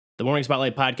The Morning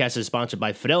Spotlight podcast is sponsored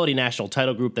by Fidelity National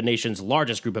Title Group, the nation's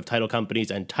largest group of title companies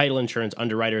and title insurance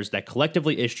underwriters that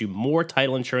collectively issue more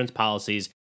title insurance policies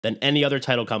than any other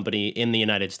title company in the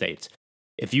United States.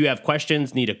 If you have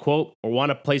questions, need a quote, or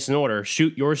want to place an order,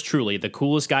 shoot yours truly, the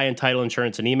coolest guy in title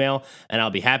insurance, an email, and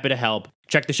I'll be happy to help.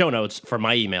 Check the show notes for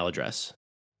my email address.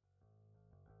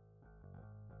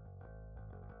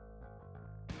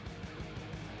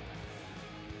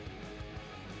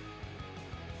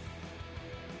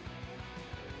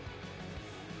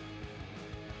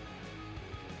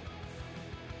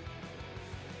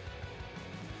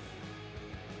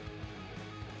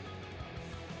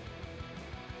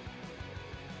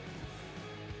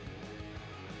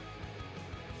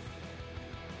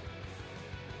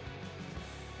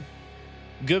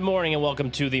 Good morning and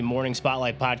welcome to the Morning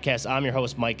Spotlight podcast. I'm your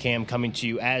host, Mike Kam, coming to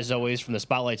you as always from the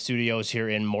Spotlight Studios here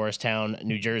in Morristown,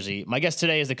 New Jersey. My guest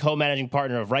today is the co-managing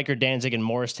partner of Riker Danzig in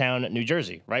Morristown, New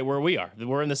Jersey, right where we are.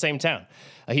 We're in the same town.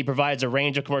 He provides a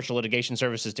range of commercial litigation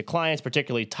services to clients,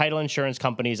 particularly title insurance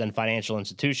companies and financial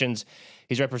institutions.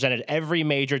 He's represented every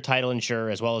major title insurer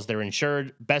as well as their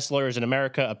insured. Best Lawyers in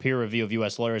America, a peer review of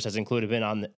U.S. lawyers, has included him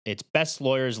on its best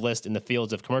lawyers list in the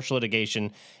fields of commercial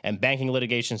litigation and banking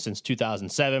litigation since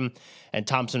 2007. And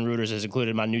Thomson Reuters has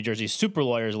included him on New Jersey's super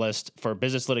lawyers list for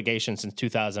business litigation since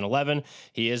 2011.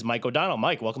 He is Mike O'Donnell.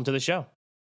 Mike, welcome to the show.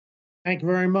 Thank you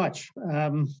very much.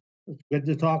 It's good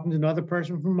to talk to another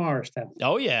person from Morristown.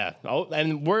 Oh, yeah.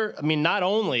 And not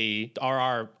only are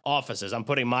our offices, I'm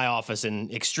putting my office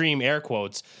in extreme air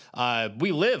quotes,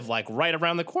 we live like right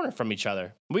around the corner from each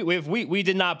other. We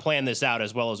did not plan this out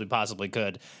as well as we possibly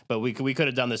could, but we could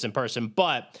have done this in person.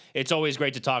 But it's always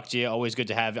great to talk to you. Always good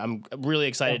to have you. I'm really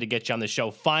excited to get you on the show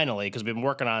finally, because we've been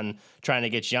working on trying to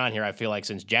get you on here, I feel like,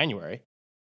 since January.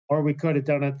 Or we could have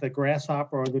done it at the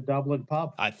Grasshopper or the Dublin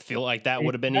pub. I feel like that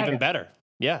would have been even better.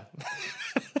 Yeah,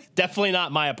 definitely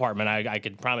not my apartment. I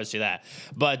could promise you that.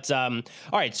 But all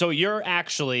right, so you're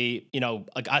actually,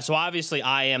 so obviously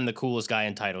I am the coolest guy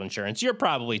in title insurance. You're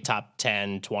probably top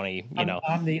 10, 20,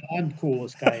 I'm the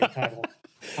uncoolest guy in title.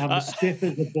 I'm as stiff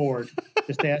as a board.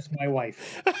 Just ask my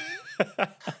wife.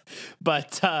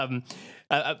 But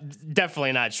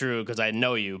definitely not true, because I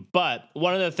know you. But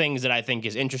one of the things that I think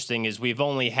is interesting is we've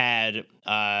only had,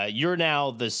 you're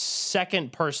now the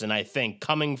second person, I think,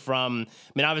 coming from,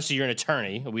 obviously you're an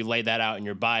attorney. We laid that out in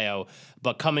your bio,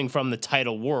 but coming from the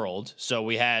title world. So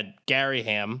we had Gary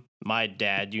Ham, my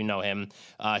dad, you know him.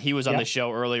 He was on the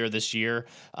show earlier this year,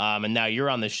 and now you're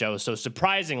on the show. So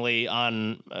surprisingly,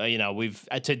 we've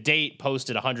to date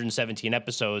posted 117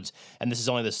 episodes, and this is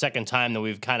only the second time that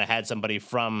we've kind of had somebody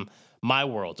from my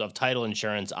world of title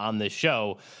insurance on this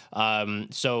show.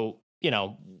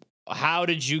 How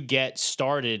did you get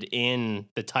started in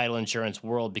the title insurance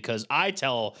world? Because I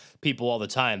tell people all the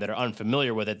time that are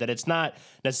unfamiliar with it that it's not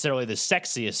necessarily the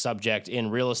sexiest subject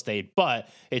in real estate, but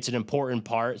it's an important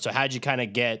part. So how'd you kind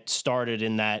of get started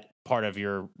in that part of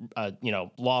your,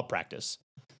 law practice?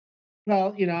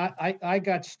 Well, I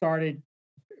got started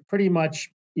pretty much,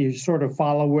 you sort of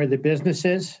follow where the business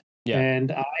is. Yeah.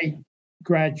 And I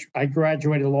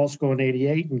graduated law school in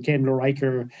 88 and came to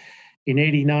Riker in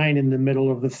 89 in the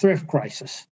middle of the thrift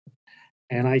crisis.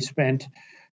 And I spent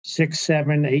 6,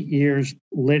 7, 8 years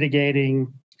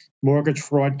litigating mortgage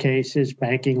fraud cases,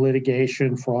 banking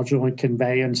litigation, fraudulent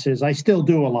conveyances. I still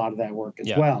do a lot of that work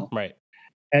as well. Right.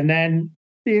 And then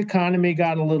the economy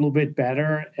got a little bit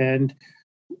better. And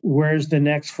where's the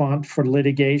next font for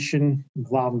litigation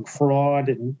involving fraud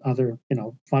and other,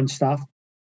 fun stuff?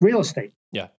 Real estate.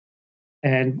 Yeah.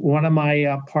 And one of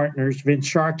my partners, Vince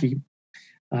Sharkey,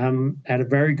 had a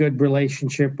very good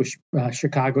relationship with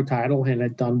Chicago Title and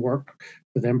had done work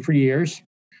for them for years.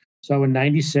 So in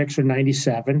 96 or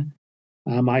 97,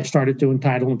 I started doing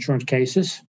title insurance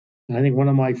cases. And I think one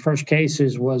of my first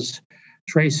cases was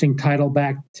tracing title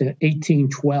back to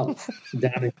 1812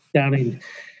 down in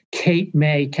Cape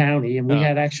May County. And we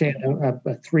had actually a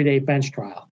 3-day bench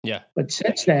trial. Yeah. But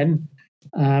since then,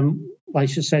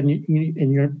 like you said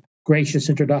in your gracious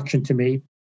introduction to me,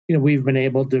 we've been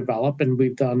able to develop, and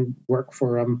we've done work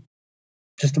for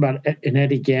just about in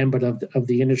any gambit of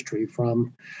the industry,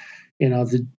 from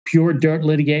the pure dirt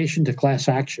litigation to class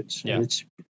actions. Yeah. And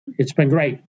it's been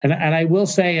great. And I will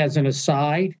say, as an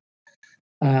aside,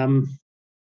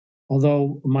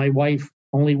 although my wife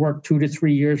only worked 2 to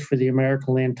 3 years for the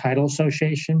American Land Title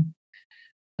Association,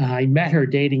 I met her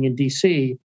dating in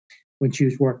D.C. when she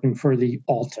was working for the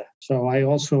Alta. So I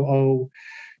also owe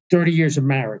 30 years of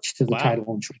marriage to the Wow.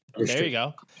 title insurance industry. There you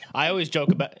go. I always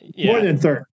joke about More than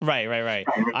 30. Right.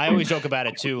 I always joke about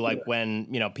it too, like when,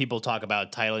 people talk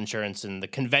about title insurance and the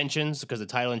conventions, because the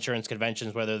title insurance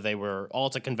conventions, whether they were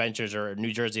Alta conventions or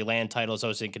New Jersey Land Title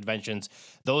Association conventions,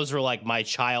 those were like my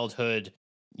childhood,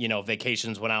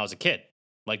 vacations when I was a kid.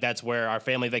 Like that's where our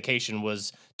family vacation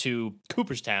was, to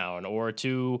Cooperstown or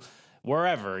to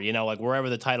wherever, like wherever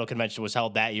the title convention was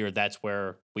held that year, that's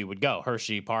where we would go.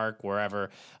 Hershey Park, wherever.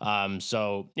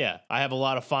 So yeah, I have a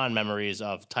lot of fond memories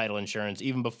of title insurance,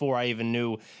 even before I even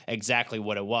knew exactly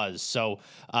what it was. So,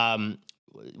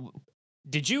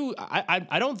 did you,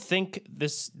 I don't think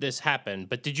this happened,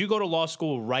 but did you go to law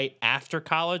school right after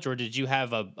college, or did you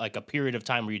have a period of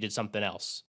time where you did something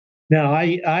else? No,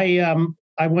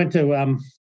 I went to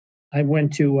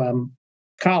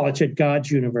college at God's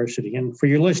University. And for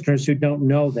your listeners who don't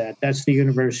know that, that's the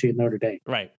University of Notre Dame.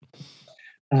 Right.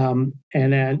 And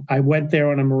then I went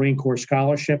there on a Marine Corps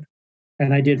scholarship,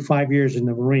 and I did 5 years in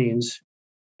the Marines.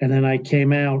 And then I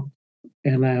came out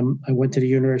and I went to the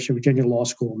University of Virginia Law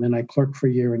School. And then I clerked for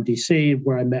a year in D.C.,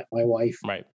 where I met my wife.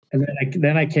 Right. And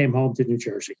then I came home to New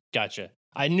Jersey. Gotcha.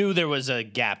 I knew there was a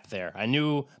gap there.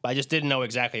 But I just didn't know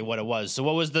exactly what it was. So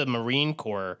what was the Marine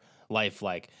Corps life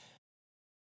like?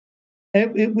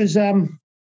 It was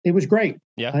great.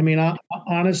 Yeah. I mean,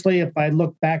 honestly, if I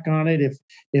look back on it,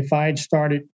 if I'd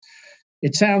started,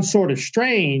 it sounds sort of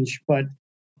strange, but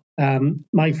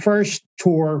my first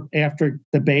tour after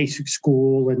the basic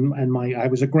school and I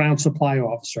was a ground supply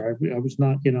officer. I was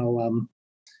not,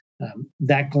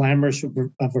 that glamorous of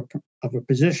a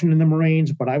position in the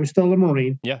Marines, but I was still a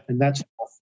Marine. Yeah. And that's,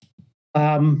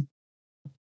 I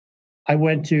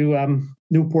went to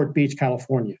Newport Beach,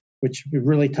 California, which was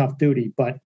really tough duty.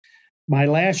 But my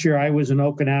last year, I was in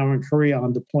Okinawa and Korea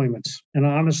on deployments. And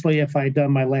honestly, if I'd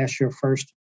done my last year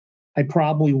first, I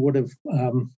probably would have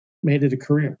made it a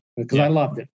career, because I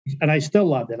loved it. And I still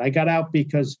loved it. I got out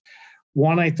because,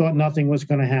 one, I thought nothing was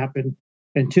going to happen.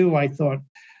 And two, I thought,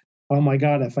 oh my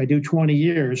God, if I do 20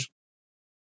 years,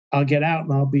 I'll get out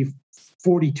and I'll be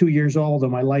 42 years old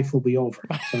and my life will be over.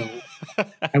 So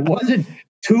I wasn't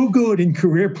too good in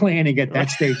career planning at that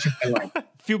stage of my life.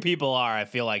 Few people are, I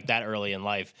feel like, that early in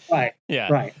life. Right.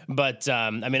 Yeah. Right. But,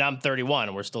 I mean, I'm 31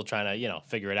 and we're still trying to,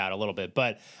 figure it out a little bit.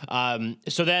 But,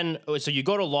 so you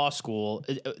go to law school.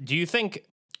 Do you think,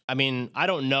 I mean, I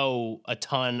don't know a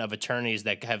ton of attorneys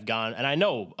that have gone, and I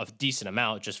know a decent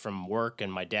amount just from work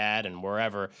and my dad and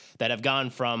wherever, that have gone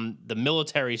from the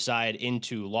military side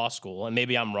into law school. And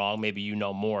maybe I'm wrong, maybe you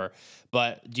know more,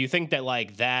 but do you think that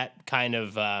like that kind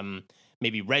of,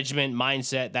 maybe regiment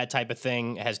mindset, that type of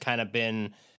thing has kind of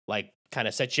been like kind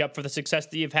of set you up for the success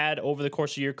that you've had over the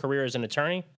course of your career as an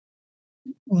attorney?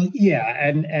 Well, yeah.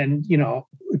 And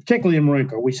particularly in Marine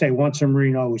Corps, we say once a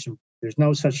Marine, always a Marine. There's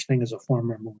no such thing as a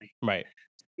former Marine. Right.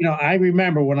 I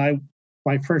remember when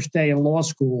my first day in law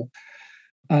school,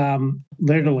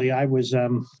 literally I was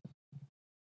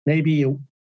maybe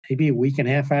a week and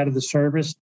a half out of the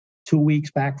service, 2 weeks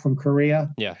back from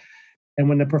Korea. Yeah. And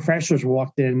when the professors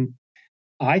walked in,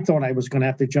 I thought I was going to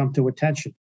have to jump to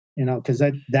attention, because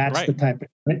that's right. the type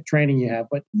of training you have.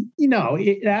 But,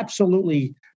 it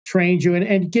absolutely trains you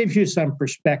and gives you some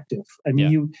perspective. I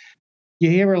mean, you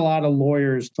hear a lot of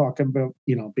lawyers talking about,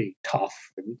 being tough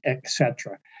and et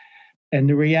cetera. And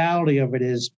the reality of it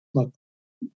is, look,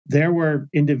 there were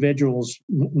individuals,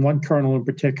 one colonel in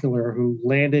particular, who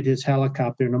landed his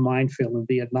helicopter in a minefield in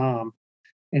Vietnam,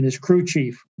 and his crew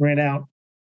chief ran out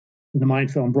in the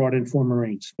minefield and brought in 4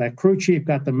 Marines. That crew chief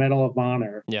got the Medal of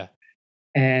Honor. Yeah.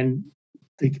 And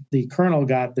the colonel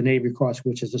got the Navy Cross,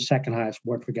 which is the second highest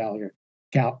award for valor.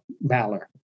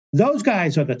 Those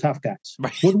guys are the tough guys.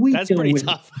 Right. What we That's deal pretty with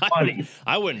tough.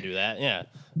 I wouldn't do that. Yeah.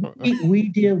 we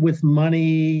deal with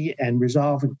money and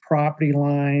resolving property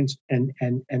lines and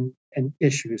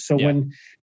issues. So when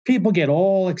people get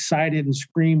all excited and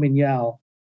scream and yell,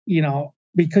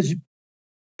 because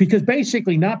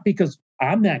basically, not because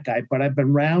I'm that guy, but I've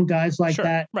been around guys like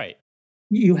that. Right.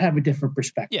 You have a different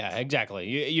perspective. Yeah,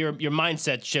 exactly. Your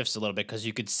mindset shifts a little bit because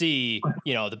you could see,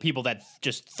 the people that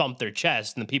just thump their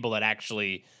chest and the people that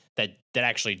actually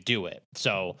do it.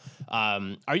 So,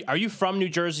 are you from New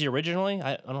Jersey originally?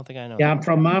 I don't think I know. Yeah, I'm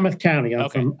from Monmouth County. I'm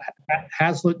from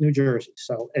Hazlitt, New Jersey.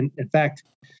 So, and in fact,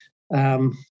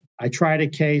 I tried a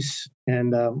case,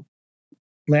 and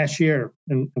last year,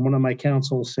 and one of my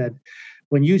counsels said,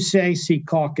 "When you say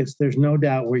Secaucus, there's no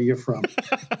doubt where you're from."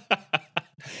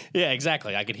 Yeah,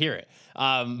 exactly. I could hear it.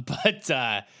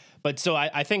 But so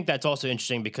I think that's also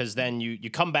interesting because then you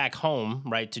come back home,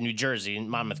 right, to New Jersey,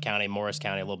 Monmouth County, Morris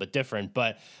County, a little bit different.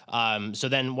 But so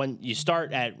then when you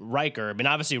start at Riker, I mean,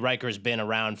 obviously Riker has been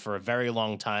around for a very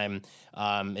long time.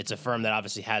 It's a firm that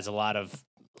obviously has a lot of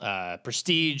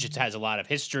prestige. It has a lot of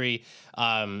history.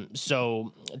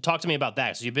 So talk to me about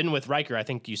that. So you've been with Riker, I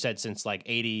think you said since like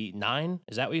 89.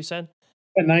 Is that what you said?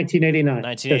 In 1989.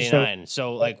 1989.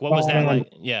 So like, what was that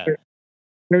like? Yeah.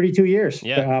 32 years.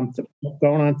 Yeah.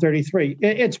 Going on 33.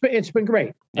 It's been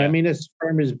great. Yeah. I mean, this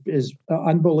firm is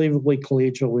unbelievably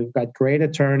collegial. We've got great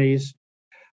attorneys.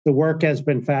 The work has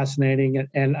been fascinating.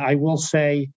 And I will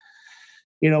say,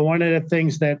 one of the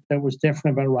things that was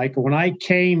different about Riker, when I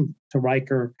came to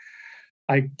Riker,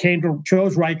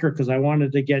 chose Riker because I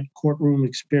wanted to get courtroom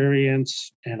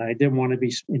experience and I didn't want to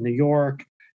be in New York,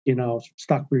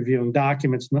 stuck reviewing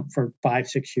documents for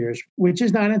 5-6 years, which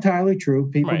is not entirely true.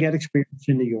 People get experience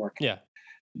in New York. Yeah.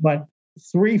 But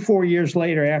 3-4 years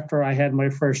later, after I had my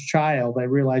first child, I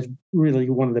realized really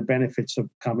one of the benefits of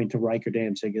coming to Riker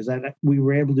Danzig is that we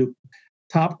were able to do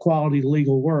top quality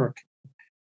legal work.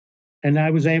 And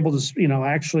I was able to,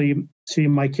 actually see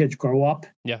my kids grow up.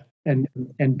 Yeah. And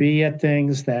be at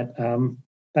things that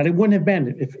that it wouldn't have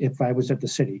been if I was at the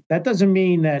city. That doesn't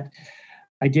mean that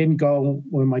I didn't go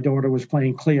when my daughter was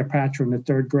playing Cleopatra in the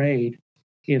 3rd grade,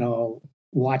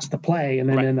 watch the play and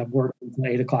then end up working until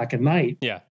 8 o'clock at night.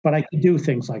 Yeah. But I could do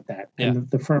things like that. Yeah.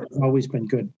 And the firm has always been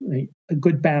good, a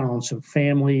good balance of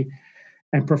family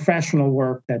and professional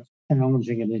work that's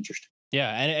challenging and interesting. Yeah.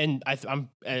 And I'm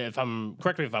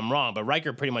correct me if I'm wrong, but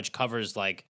Riker pretty much covers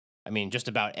just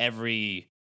about every,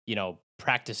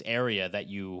 practice area that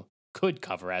you could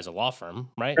cover as a law firm,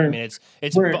 right? I mean, it's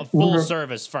a full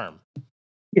service firm.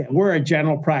 Yeah, we're a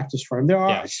general practice firm. There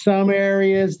are some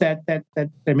areas that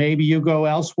maybe you go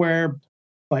elsewhere,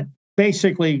 but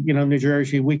basically, New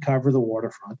Jersey, we cover the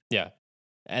waterfront. Yeah.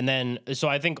 And then, so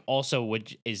I think also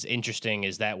what is interesting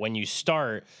is that when you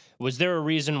start, was there a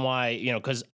reason why,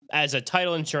 because as a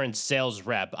title insurance sales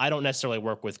rep, I don't necessarily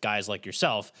work with guys like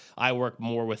yourself. I work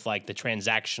more with like the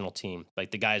transactional team,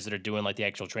 like the guys that are doing like the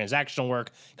actual transactional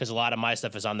work, because a lot of my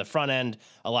stuff is on the front end.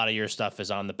 A lot of your stuff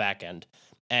is on the back end.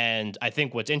 And I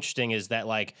think what's interesting is that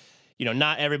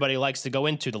not everybody likes to go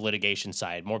into the litigation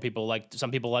side. Some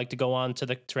people like to go on to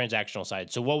the transactional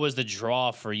side. So what was the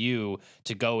draw for you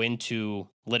to go into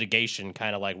litigation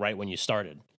kind of like right when you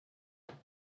started?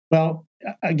 Well,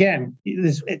 again,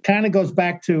 it kind of goes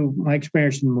back to my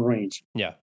experience in the Marines.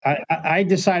 Yeah. I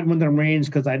decided with the Marines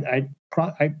because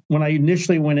when I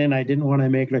initially went in, I didn't want to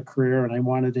make it a career and I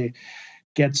wanted to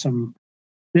get some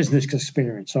business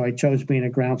experience. So I chose being a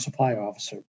ground supply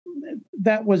officer.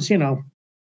 That was, I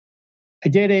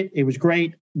did it. It was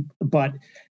great. But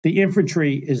the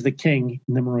infantry is the king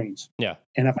in the Marines. Yeah.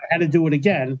 And if I had to do it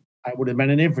again, I would have been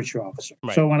an infantry officer.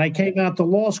 Right. So when I came out to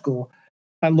law school,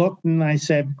 I looked and I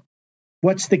said,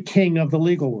 what's the king of the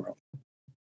legal world?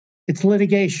 It's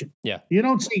litigation. Yeah. You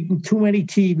don't see too many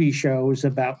TV shows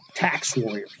about tax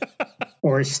lawyers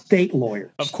or estate lawyers.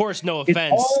 Of course, no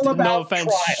offense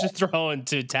thrown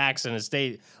to tax and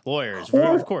estate lawyers,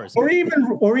 of course. Or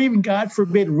even, God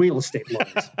forbid, real estate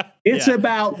lawyers. It's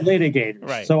about litigators.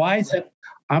 Right. So I said,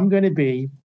 I'm going to be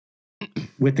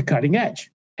with the cutting edge.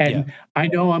 And I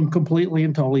know I'm completely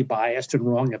and totally biased and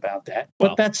wrong about that,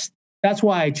 but that's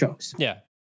why I chose. Yeah.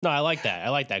 No, I like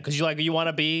that because you want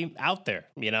to be out there,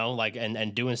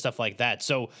 and doing stuff like that.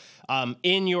 So,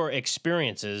 in your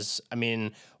experiences, I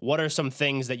mean, what are some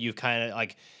things that you've kind of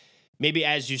maybe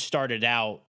as you started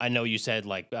out? I know you said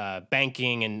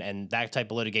banking and that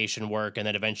type of litigation work, and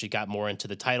then eventually got more into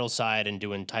the title side and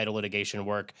doing title litigation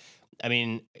work. I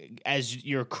mean, as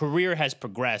your career has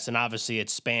progressed, and obviously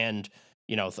it's spanned,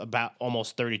 about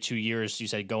almost 32 years, you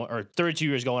said 32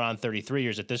 years going on 33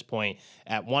 years at this point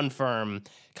at one firm,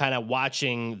 kind of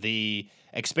watching the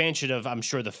expansion of, I'm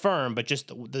sure, the firm, but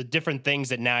just the different things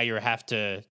that now you have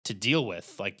to deal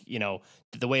with,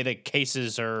 the way that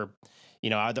cases are,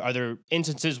 are there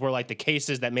instances where the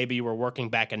cases that maybe you were working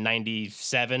back in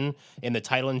 97 in the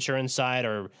title insurance side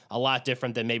are a lot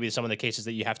different than maybe some of the cases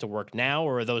that you have to work now,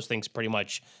 or are those things pretty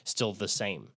much still the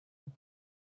same?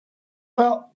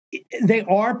 Well, they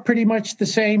are pretty much the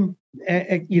same.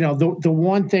 The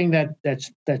one thing that's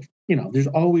there's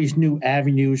always new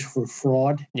avenues for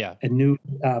fraud. Yeah. And new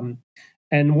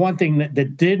and one thing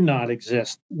that did not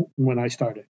exist when I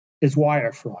started is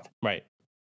wire fraud. Right.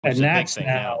 Which and that's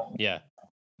now. Yeah.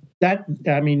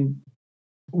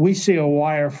 We see a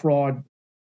wire fraud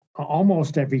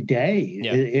almost every day.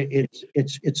 Yeah.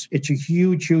 It's a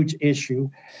huge issue.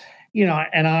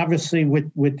 And obviously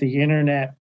with the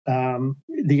internet,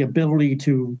 the ability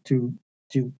to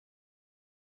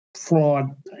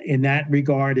fraud in that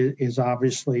regard is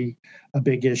obviously a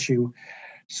big issue.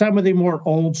 Some of the more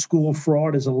old school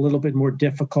fraud is a little bit more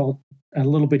difficult, a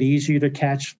little bit easier to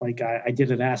catch. Like I did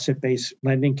an asset-based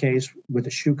lending case with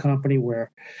a shoe company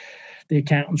where the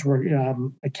accountants were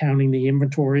accounting the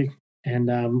inventory,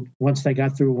 and once they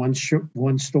got through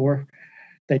one store,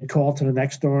 they'd call to the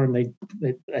next store and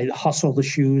they'd hustle the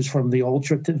shoes from the old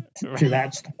store to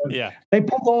that store. Yeah, they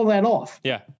pulled all that off.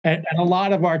 Yeah, and a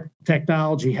lot of our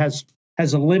technology has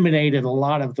eliminated a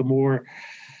lot of the more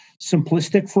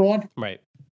simplistic fraud. Right.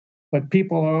 But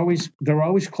people are always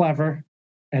clever,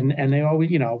 and they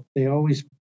always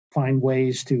find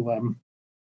ways to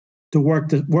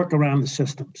work around the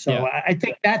system. So Yeah. I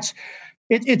think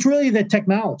it's really the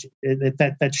technology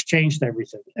that's changed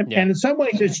everything. And in some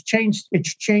ways it's changed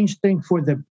things for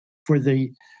the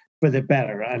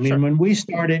better. I mean, Sure. When we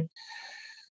started,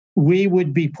 we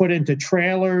would be put into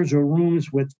trailers or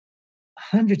rooms with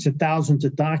hundreds of thousands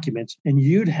of documents, and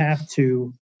you'd have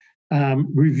to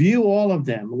review all of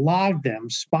them, log them,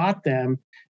 spot them,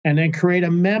 and then create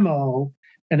a memo,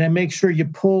 and then make sure you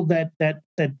pull that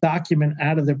document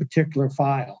out of the particular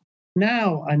file.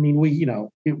 Now, I mean,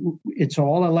 it's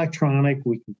all electronic.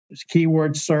 We can just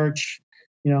keyword search.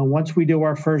 Once we do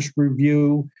our first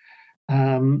review, we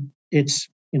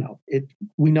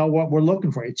know what we're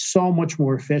looking for. It's so much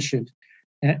more efficient,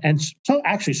 and so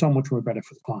actually so much more better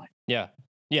for the client. Yeah.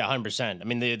 Yeah, 100%. I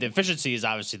mean, the efficiency is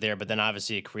obviously there, but then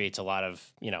obviously it creates a lot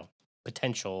of,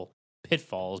 potential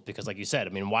pitfalls because, like you said, I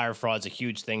mean, wire fraud is a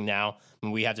huge thing now. I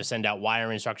mean, we have to send out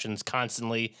wire instructions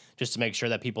constantly just to make sure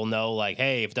that people know, like,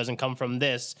 hey, if it doesn't come from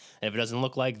this, and if it doesn't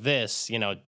look like this,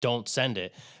 don't send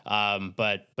it.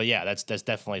 But yeah, that's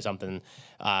definitely something.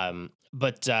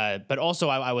 But also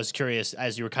I was curious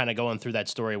as you were kind of going through that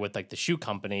story with like the shoe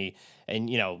company, and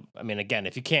I mean, again,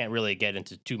 if you can't really get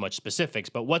into too much specifics,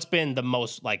 but what's been the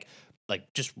most like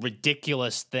just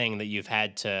ridiculous thing that you've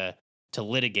had to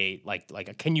litigate?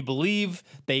 Like, can you believe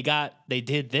they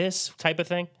did this type of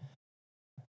thing?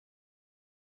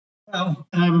 Well,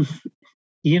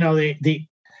 the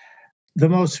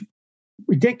most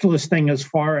ridiculous thing as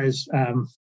far as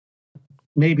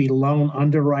maybe loan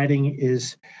underwriting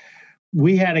is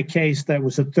we had a case that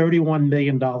was a $31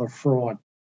 million fraud,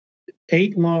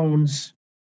 8 loans,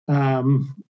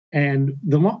 and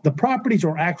the properties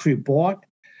were actually bought,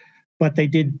 but they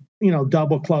did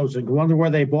double closing. One where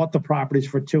they bought the properties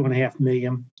for $2.5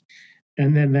 million,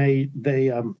 and then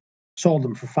they sold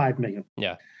them for $5 million.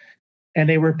 Yeah, and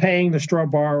they were paying the straw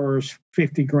borrowers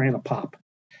 $50,000 a pop,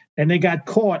 and they got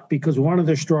caught because one of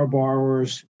the straw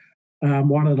borrowers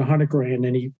wanted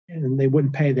 $100,000, and they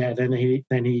wouldn't pay that, and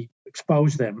then he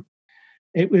exposed them.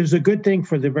 It was a good thing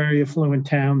for the very affluent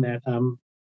town that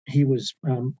he was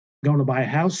going to buy a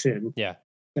house in. Yeah,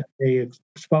 that they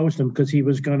exposed him because he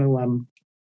was going to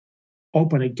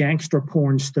open a gangster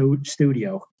porn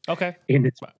studio. Okay. In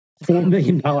its $4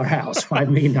 million house, $5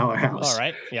 million house. All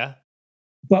right. Yeah.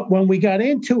 But when we got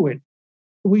into it,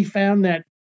 we found that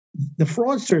the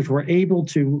fraudsters were able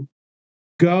to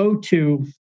go to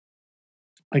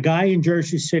a guy in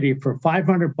Jersey City for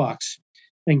 $500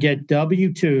 and get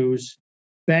W-2s,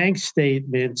 bank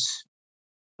statements,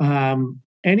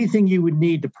 anything you would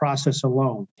need to process a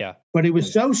loan. Yeah. But it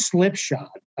was so slipshod.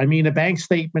 I mean, the bank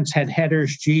statements had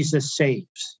headers, Jesus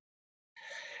saves.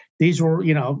 These were,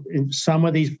 in some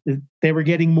of these, they were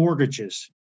getting mortgages.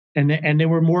 And there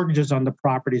were mortgages on the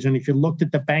properties. And if you looked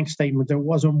at the bank statement, there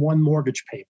wasn't one mortgage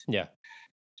payment. Yeah.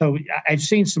 So I've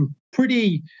seen some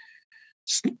pretty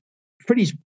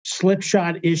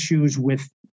slipshod issues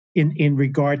in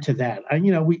regard to that.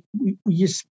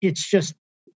 It's just,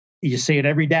 you see it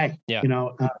every day. Yeah.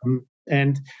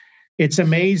 And it's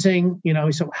amazing.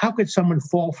 So how could someone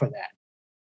fall for that?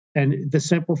 And the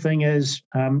simple thing is,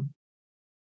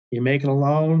 you make a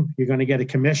loan, you're going to get a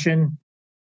commission.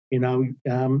 You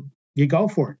go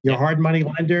for it. You're a hard money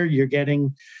lender. You're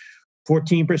getting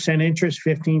 14% interest,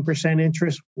 15%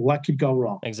 interest. What could go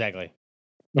wrong? Exactly.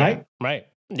 Right? Yeah, right.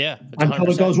 Yeah. Until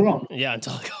it goes wrong. Yeah,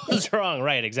 until it goes wrong.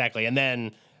 Right, exactly. And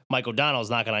then Mike O'Donnell's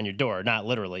knocking on your door, not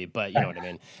literally, but you know what I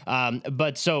mean.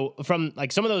 But so from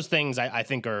like some of those things I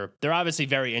think they're obviously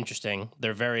very interesting.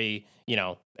 They're very,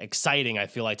 exciting, I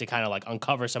feel like, to kind of like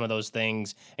uncover some of those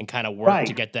things and kind of work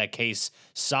to get that case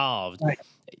solved. Right.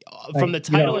 From the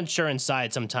title insurance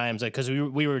side, sometimes, like, because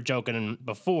we were joking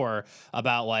before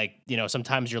about like,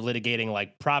 sometimes you're litigating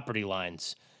like property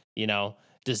lines,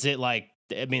 does it like,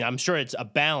 I mean, I'm sure it's a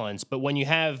balance, but when you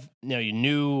have, your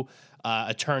new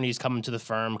attorneys coming to the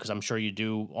firm, because I'm sure you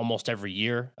do almost every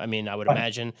year, I mean, I would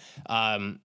imagine,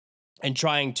 and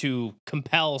trying to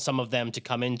compel some of them to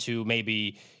come into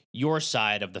maybe your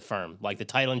side of the firm, like the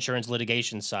title insurance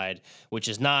litigation side, which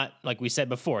is not, like we said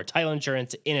before, title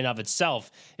insurance in and of itself,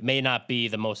 it may not be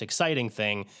the most exciting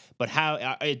thing, but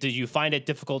how did you find it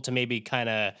difficult to maybe kind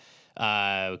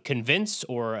of convince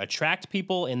or attract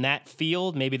people in that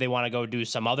field? Maybe they want to go do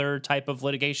some other type of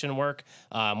litigation work.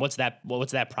 What's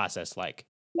that process like?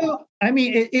 Well, I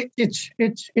mean, it's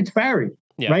varied,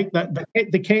 Yeah. right?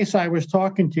 The case I was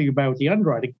talking to you about, the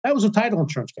underwriting, that was a title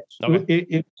insurance case.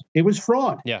 Okay. It was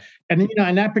fraud. Yeah. And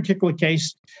in that particular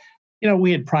case,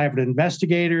 we had private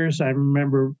investigators. I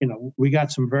remember, we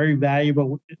got some very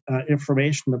valuable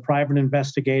information. The private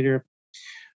investigator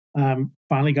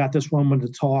finally got this woman to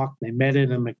talk. They met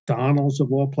in a McDonald's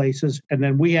of all places, and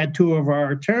then we had two of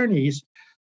our attorneys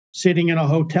sitting in a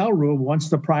hotel room once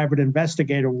the private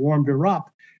investigator warmed her up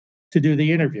to do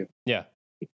the interview. Yeah.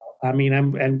 I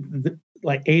mean,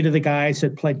 like 8 of the guys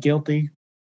had pled guilty.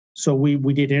 So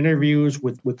we did interviews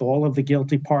with all of the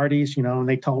guilty parties, and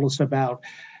they told us about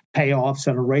payoffs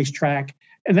on a racetrack.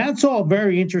 And that's all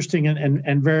very interesting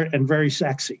and very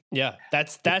sexy. Yeah.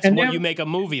 That's what you make a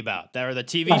movie about, or the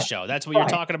TV show. That's what you're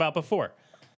talking about before.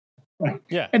 Right.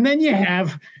 Yeah. And then you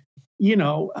have,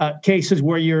 cases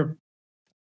where you're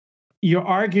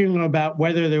arguing about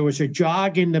whether there was a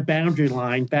jog in the boundary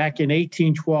line back in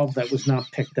 1812 that was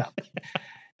not picked up.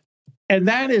 And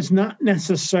that is not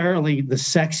necessarily the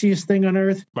sexiest thing on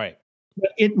earth. Right.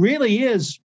 But it really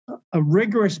is a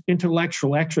rigorous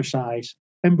intellectual exercise.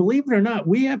 And believe it or not,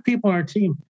 we have people on our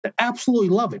team that absolutely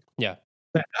love it. Yeah.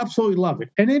 That absolutely love it.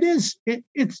 And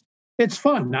it's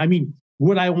fun. I mean,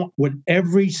 would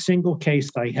every single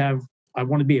case that I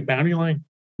want to be a boundary line?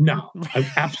 No, I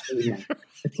absolutely not.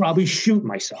 I'd probably shoot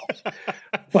myself.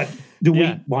 But do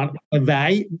we want to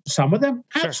evaluate some of them?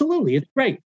 Sure. Absolutely. It's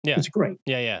great. Yeah. It's great.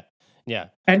 Yeah.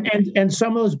 And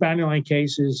some of those boundary line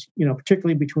cases,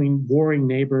 particularly between warring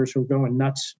neighbors who are going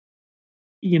nuts,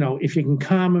 if you can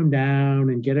calm them down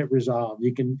and get it resolved,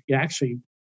 you actually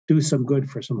do some good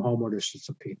for some homeowners and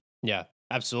some people. Yeah,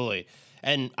 absolutely.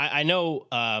 And I know,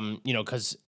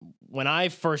 because when I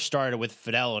first started with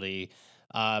Fidelity,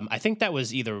 I think that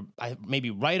was maybe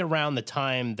right around the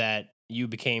time that you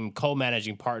became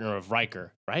co-managing partner of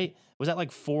Riker, right? Was that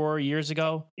like 4 years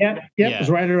ago? Yeah. It was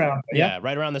right around. Yeah,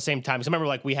 right around the same time. Because I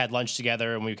remember we had lunch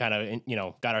together and we kind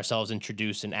of, got ourselves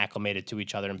introduced and acclimated to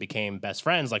each other and became best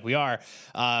friends like we are.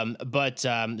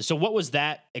 So what was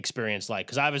that experience like?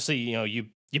 Because obviously,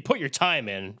 you put your time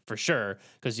in for sure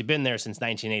because you've been there since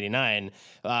 1989.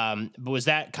 But was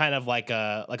that kind of like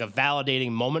a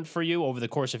validating moment for you over the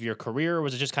course of your career? Or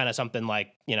was it just kind of something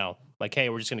like, hey,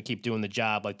 we're just going to keep doing the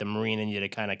job, like the Marine in you to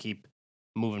kind of keep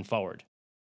moving forward?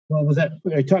 Well,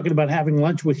 are you talking about having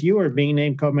lunch with you or being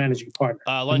named co-managing partner?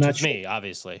 Lunch with me,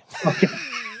 obviously. Okay.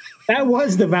 That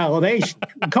was the validation.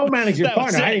 Co-managing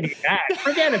partner, I didn't need that.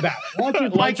 Forget about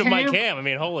it. Lunch with Mike Cam. I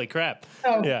mean, holy crap.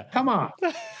 Oh, yeah. Come on.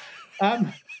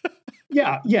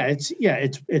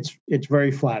 It's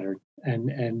very flattering,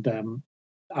 and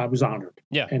I was honored.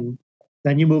 Yeah, and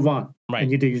then you move on, right?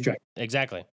 And you do your job.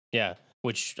 Exactly. Yeah,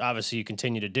 which obviously you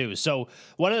continue to do. So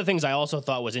one of the things I also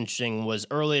thought was interesting was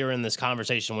earlier in this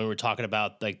conversation when we were talking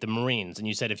about like the Marines, and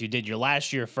you said if you did your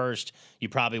last year first, you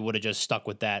probably would have just stuck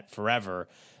with that forever.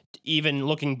 Even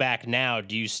looking back now,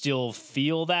 do you still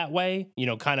feel that way?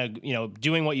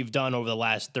 Doing what you've done over the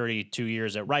last 32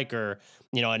 years at Riker,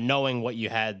 and knowing what you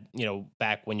had,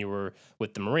 back when you were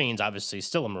with the Marines, obviously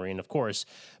still a Marine, of course.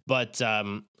 But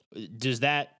does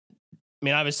that,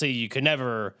 obviously you could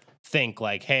never think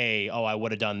like, hey, I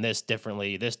would have done this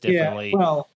differently. Yeah,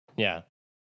 well, yeah.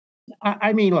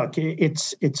 I mean, look,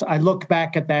 I look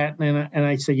back at that and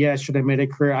I say, yeah, should I made a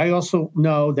career? I also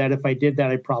know that if I did that,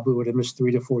 I probably would have missed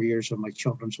 3 to 4 years of my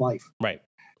children's life. Right.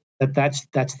 That's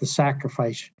the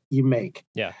sacrifice you make.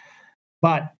 Yeah.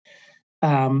 But,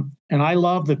 and I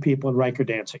love the people at Riker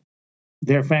Dancing.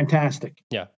 They're fantastic.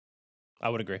 Yeah, I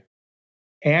would agree.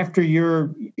 After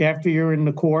you're in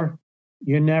the Corps,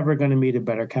 you're never going to meet a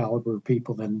better caliber of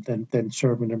people than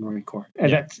serving the Marine Corps.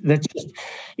 And that's just,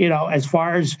 as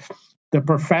far as the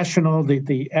professional,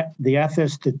 the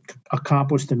ethics to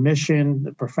accomplish the mission,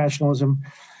 the professionalism,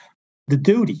 the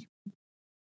duty,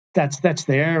 that's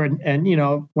there.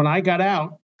 And when I got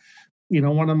out,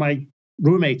 one of my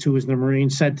roommates who was in the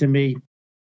Marines said to me,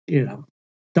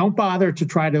 don't bother to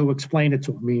try to explain it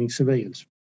to them, meaning civilians.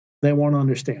 They won't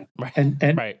understand. Right. And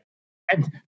right.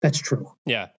 And that's true.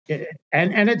 Yeah.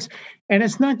 And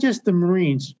it's not just the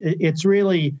Marines. It's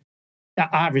really,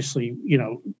 obviously,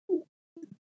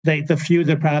 the few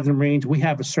that are proud of the Marines, we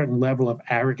have a certain level of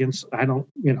arrogance.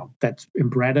 That's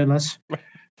inbred in us. Right.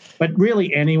 But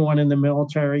really anyone in the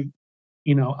military,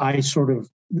 I sort of,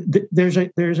 there's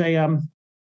a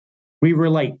We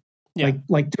relate. Yeah.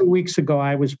 Like 2 weeks ago,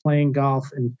 I was playing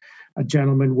golf, and a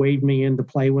gentleman waved me in to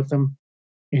play with him,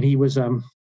 and he was a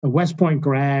West Point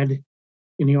grad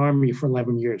in the Army for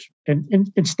 11 years,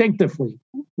 and instinctively,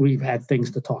 we've had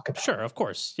things to talk about. Sure, of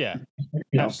course. Yeah.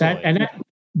 Absolutely.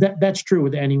 That's true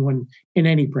with anyone in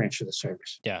any branch of the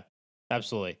service. Yeah,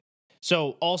 absolutely.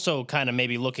 So also kind of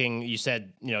maybe looking, you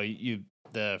said,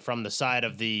 from the side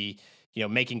of the,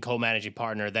 making co-managing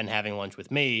partner, then having lunch with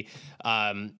me,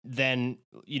 then,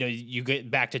 you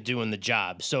get back to doing the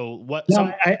job. So what?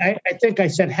 No, I think I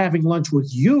said having lunch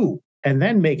with you and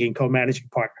then making co-managing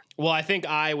partner. Well, I think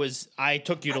I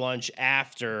took you to lunch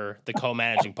after the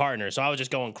co-managing partner. So I was just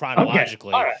going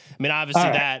chronologically. Okay. Right. I mean, obviously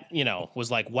that,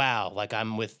 was like, wow, like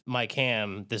I'm with Mike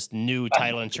Ham, this new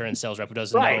title insurance sales rep who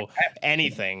doesn't know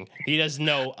anything. He doesn't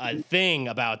know a thing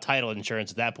about title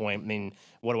insurance at that point. I mean,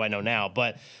 what do I know now?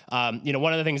 But,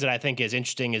 one of the things that I think is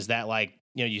interesting is that, like,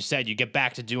 you said you get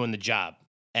back to doing the job.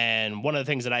 And one of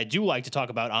the things that I do like to talk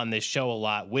about on this show a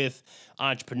lot with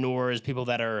entrepreneurs, people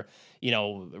that are,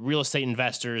 real estate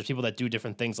investors, people that do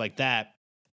different things like that,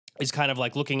 is kind of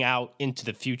like looking out into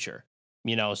the future.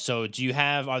 So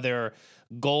are there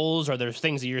goals? Are there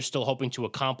things that you're still hoping to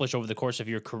accomplish over the course of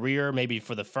your career, maybe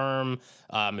for the firm?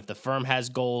 If the firm has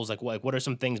goals, like what are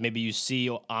some things maybe you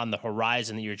see on the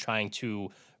horizon that you're trying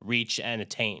to reach and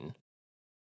attain?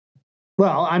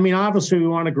 Well, I mean, obviously we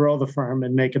want to grow the firm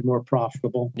and make it more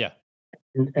profitable. Yeah.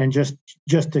 And just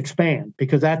expand,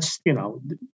 because that's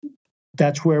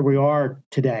where we are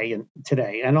today, and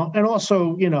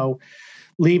also,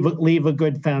 leave a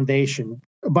good foundation.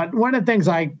 But one of the things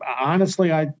I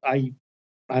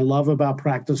love about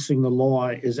practicing the law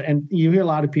is, and you hear a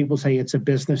lot of people say it's a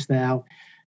business now,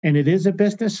 and it is a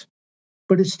business,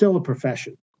 but it's still a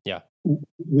profession. Yeah.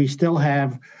 We still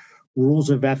have rules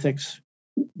of ethics.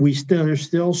 There's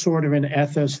still sort of an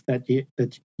ethos that you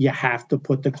have to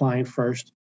put the client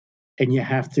first, and you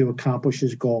have to accomplish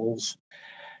his goals.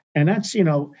 And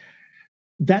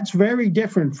that's very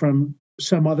different from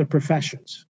some other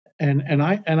professions. And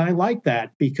I like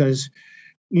that, because,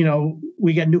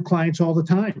 we get new clients all the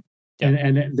time. Yeah.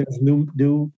 And there's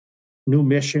new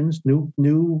missions,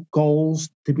 new goals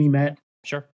to be met.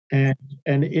 Sure. And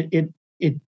it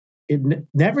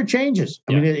never changes.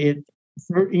 I mean,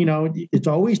 it's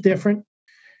always different,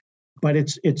 but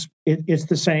it's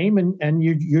the same. And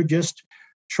you're just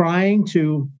trying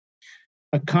to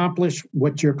accomplish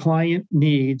what your client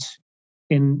needs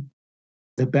in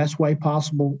the best way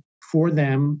possible for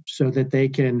them, so that they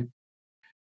can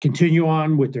continue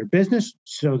on with their business,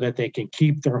 so that they can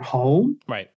keep their home.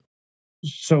 Right.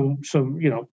 So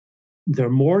their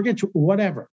mortgage,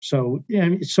 whatever. So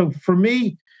for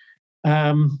me,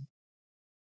 the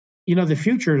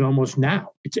future is almost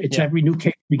now. It's every new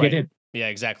case we get in. Yeah,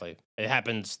 exactly. It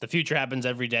happens. The future happens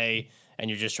every day, and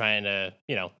you're just trying to,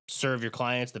 serve your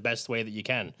clients the best way that you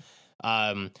can.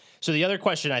 So the other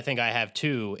question I think I have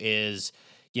too is,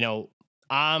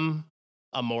 I'm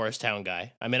a Morristown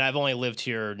guy. I mean, I've only lived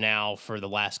here now for the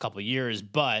last couple of years,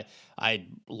 but I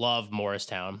love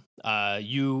Morristown.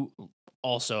 You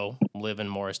also live in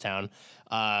Morristown.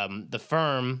 The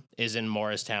firm is in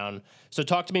Morristown. So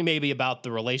talk to me maybe about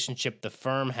the relationship the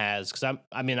firm has, because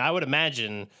I would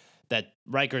imagine that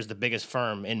Riker's the biggest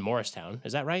firm in Morristown.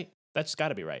 Is that right? That's got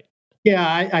to be right.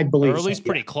 Yeah, I believe, or at least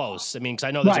pretty close. I mean, because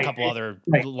I know there's a couple other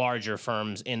larger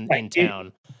firms in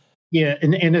town.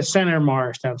 In the center of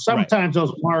Morristown. Sometimes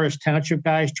those Morris Township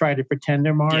guys try to pretend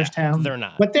they're Morristown. Yeah, they're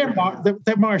not. But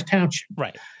they're Morris Township.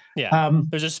 Right. Yeah.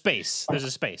 There's a space.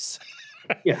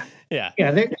 Yeah. Yeah.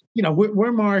 Yeah.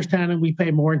 We're Morristown, and we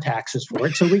pay more in taxes for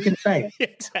it, so we can say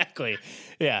it. Exactly.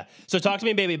 Yeah. So talk to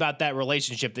me maybe about that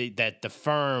relationship that the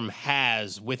firm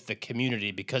has with the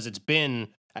community, because it's been,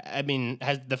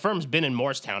 has the firm's been in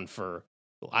Morristown for,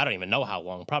 I don't even know how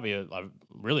long, probably a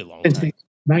really long time.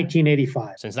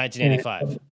 1985. Since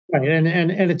 1985. Right.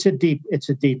 And it's a deep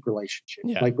relationship.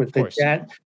 Yeah, like with the jazz,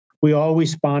 we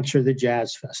always sponsor the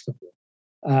jazz festival.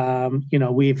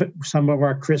 Some of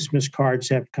our Christmas cards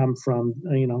have come from,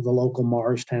 the local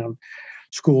Morristown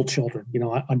school children,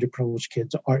 underprivileged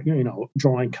kids are,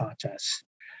 drawing contests.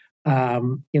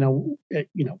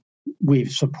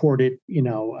 We've supported,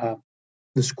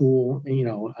 the school,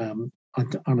 on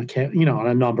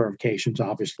a number of occasions,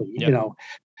 obviously. Yep.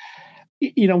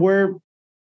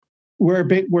 We're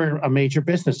a major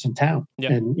business in town.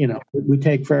 Yep. And, we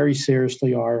take very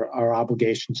seriously our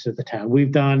obligations to the town.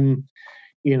 We've done,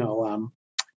 town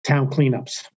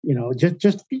cleanups,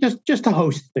 just to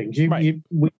host things. We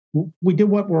do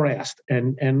what we're asked,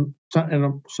 and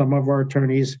some of our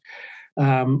attorneys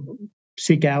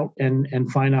seek out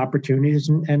and find opportunities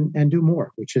and do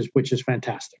more, which is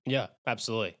fantastic. Yeah,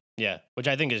 absolutely. Yeah, which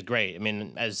I think is great. I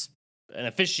mean, as an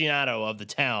aficionado of the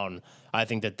town, I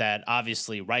think that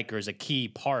obviously Riker is a key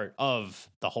part of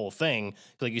the whole thing.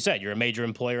 Like you said, you're a major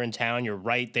employer in town. You're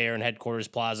right there in Headquarters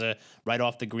Plaza, right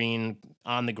off the green,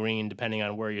 on the green, depending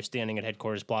on where you're standing at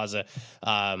Headquarters Plaza. So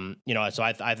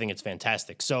I think it's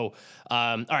fantastic. So,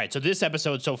 all right. So this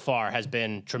episode so far has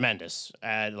been tremendous.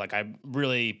 Like I'm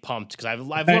really pumped because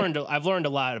I've learned a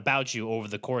lot about you over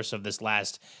the course of this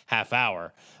last half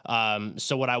hour.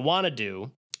 So what I want to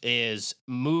do is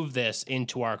move this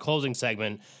into our closing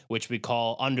segment, which we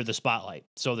call Under the Spotlight.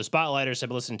 So the Spotlighters have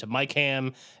listened to Mike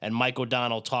Hamm and Mike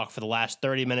O'Donnell talk for the last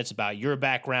 30 minutes about your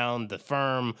background, the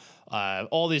firm,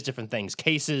 all these different things,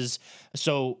 cases.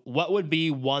 So what would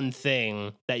be one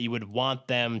thing that you would want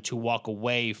them to walk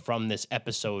away from this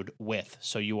episode with?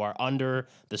 So you are under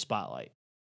the spotlight.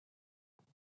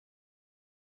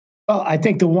 Well, I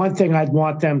think the one thing I'd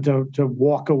want them to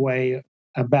walk away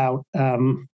about,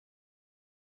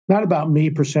 not about me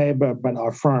per se, but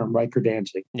our firm, Riker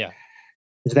Danzig,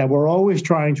 is that we're always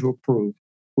trying to improve.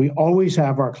 We always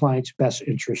have our client's best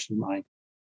interest in mind,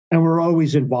 and we're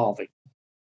always evolving.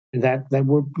 And that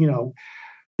we're,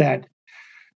 that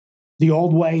the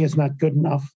old way is not good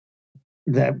enough.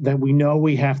 That we know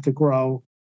we have to grow,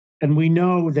 and we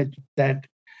know that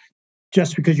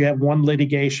just because you have one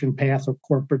litigation path or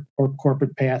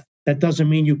corporate path, that doesn't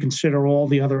mean you consider all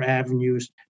the other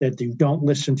avenues, that you don't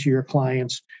listen to your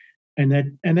clients, and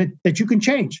that you can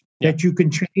change, that you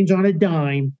can change on a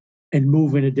dime and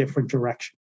move in a different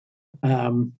direction.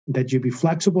 That you be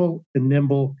flexible and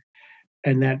nimble,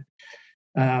 and that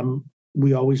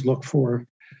we always look for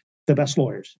the best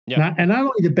lawyers. Not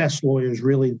only the best lawyers,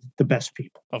 really the best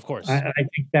people. Of course. I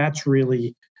think that's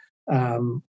really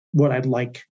what I'd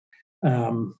like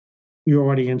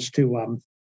your audience to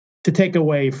take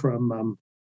away from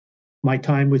my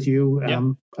time with you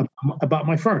about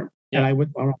my firm. And I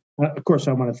would, of course,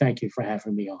 I want to thank you for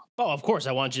having me on. Oh, of course.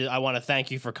 I want to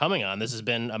thank you for coming on. This has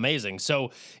been amazing.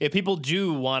 So if people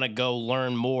do want to go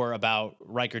learn more about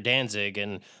Riker Danzig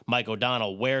and Mike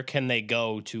O'Donnell, where can they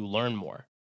go to learn more?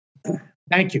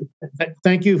 Thank you.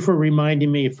 Thank you for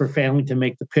reminding me for failing to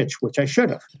make the pitch, which I should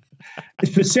have.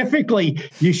 Specifically,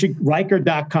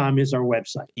 Riker.com is our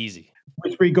website. Easy.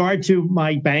 With regard to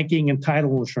my banking and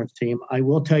title insurance team, I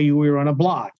will tell you we're on a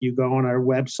blog. You go on our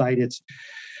website.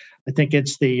 I think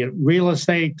it's the real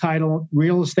estate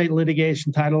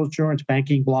litigation, title insurance,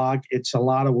 banking blog. It's a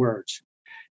lot of words.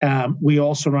 We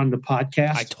also run the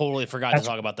podcast. I totally forgot to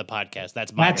talk about the podcast.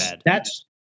 That's my bad.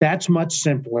 That's much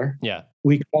simpler. Yeah.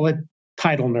 We call it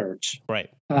Title Nerds. Right.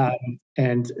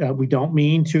 And we don't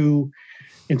mean to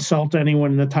insult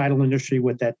anyone in the title industry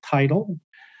with that title,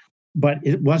 but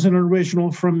it wasn't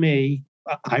original from me.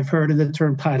 I've heard of the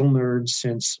term Title Nerds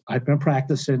since I've been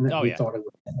practicing. We thought it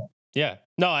was. Yeah.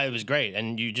 No, it was great.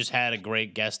 And you just had a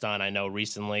great guest on, I know,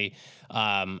 recently.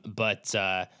 But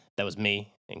that was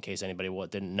me, in case anybody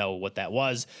didn't know what that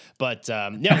was. But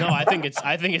I think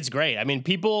it's great. I mean,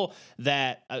 people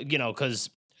that, because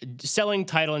selling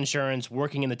title insurance,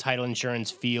 working in the title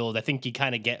insurance field, I think you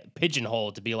kind of get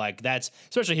pigeonholed to be like, that's,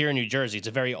 especially here in New Jersey, it's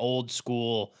a very old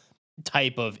school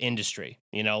type of industry,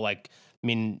 like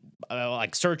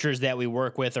searchers that we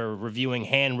work with are reviewing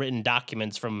handwritten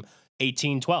documents from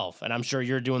 1812, and I'm sure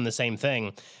you're doing the same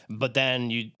thing. But then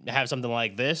you have something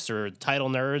like this, or Title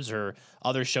Nerds, or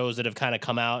other shows that have kind of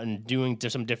come out and doing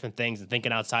some different things and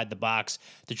thinking outside the box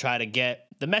to try to get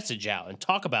the message out and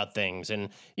talk about things and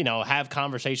have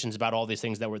conversations about all these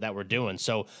things that we're doing.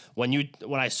 So when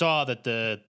I saw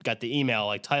that got the email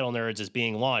like Title Nerds is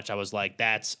being launched, I was like,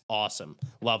 that's awesome,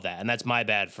 love that, and that's my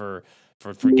bad for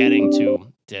forgetting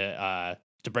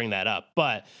to bring that up.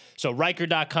 But so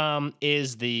Riker.com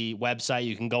is the website.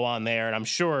 You can go on there, and I'm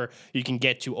sure you can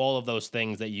get to all of those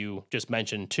things that you just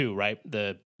mentioned too, right?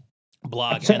 The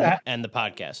blog and the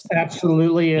podcast.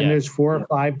 Absolutely. And there's 4 or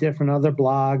 5 different other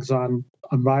blogs on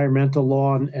environmental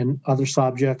law and other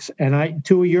subjects. And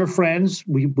 2 of your friends,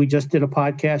 we just did a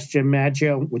podcast, Jim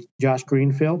Maggio with Josh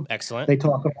Greenfield. Excellent. They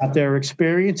talk about their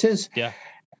experiences. Yeah.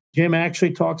 Jim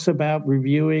actually talks about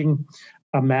reviewing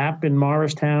a map in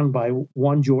Morristown by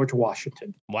one George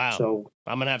Washington. Wow. So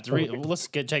I'm gonna have to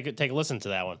take a listen to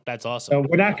that one. That's awesome. So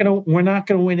we're not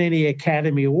gonna win any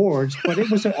Academy Awards, but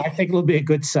I think it'll be a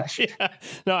good session. Yeah.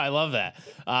 No, I love that.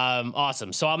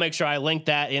 Awesome. So I'll make sure I link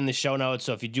that in the show notes.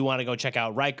 So if you do want to go check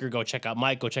out Riker, go check out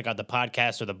Mike, go check out the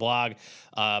podcast or the blog.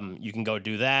 You can go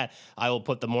do that. I will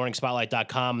put the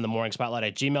morningspotlight.com, the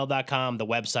morningspotlight@gmail.com, the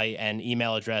website and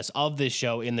email address of this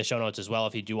show in the show notes as well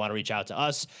if you do want to reach out to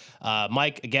us.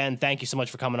 Mike, again, thank you so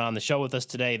much for coming on the show with us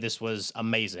today. This was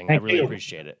amazing. I really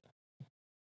appreciate it.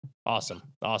 Awesome.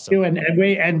 And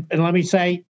let me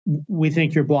say, we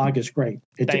think your blog is great.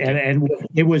 And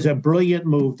it was a brilliant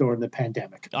move during the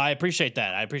pandemic. I appreciate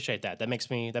that. That makes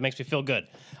me feel good.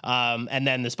 And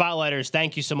then the Spotlighters,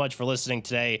 thank you so much for listening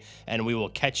today, and we will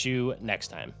catch you next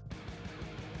time.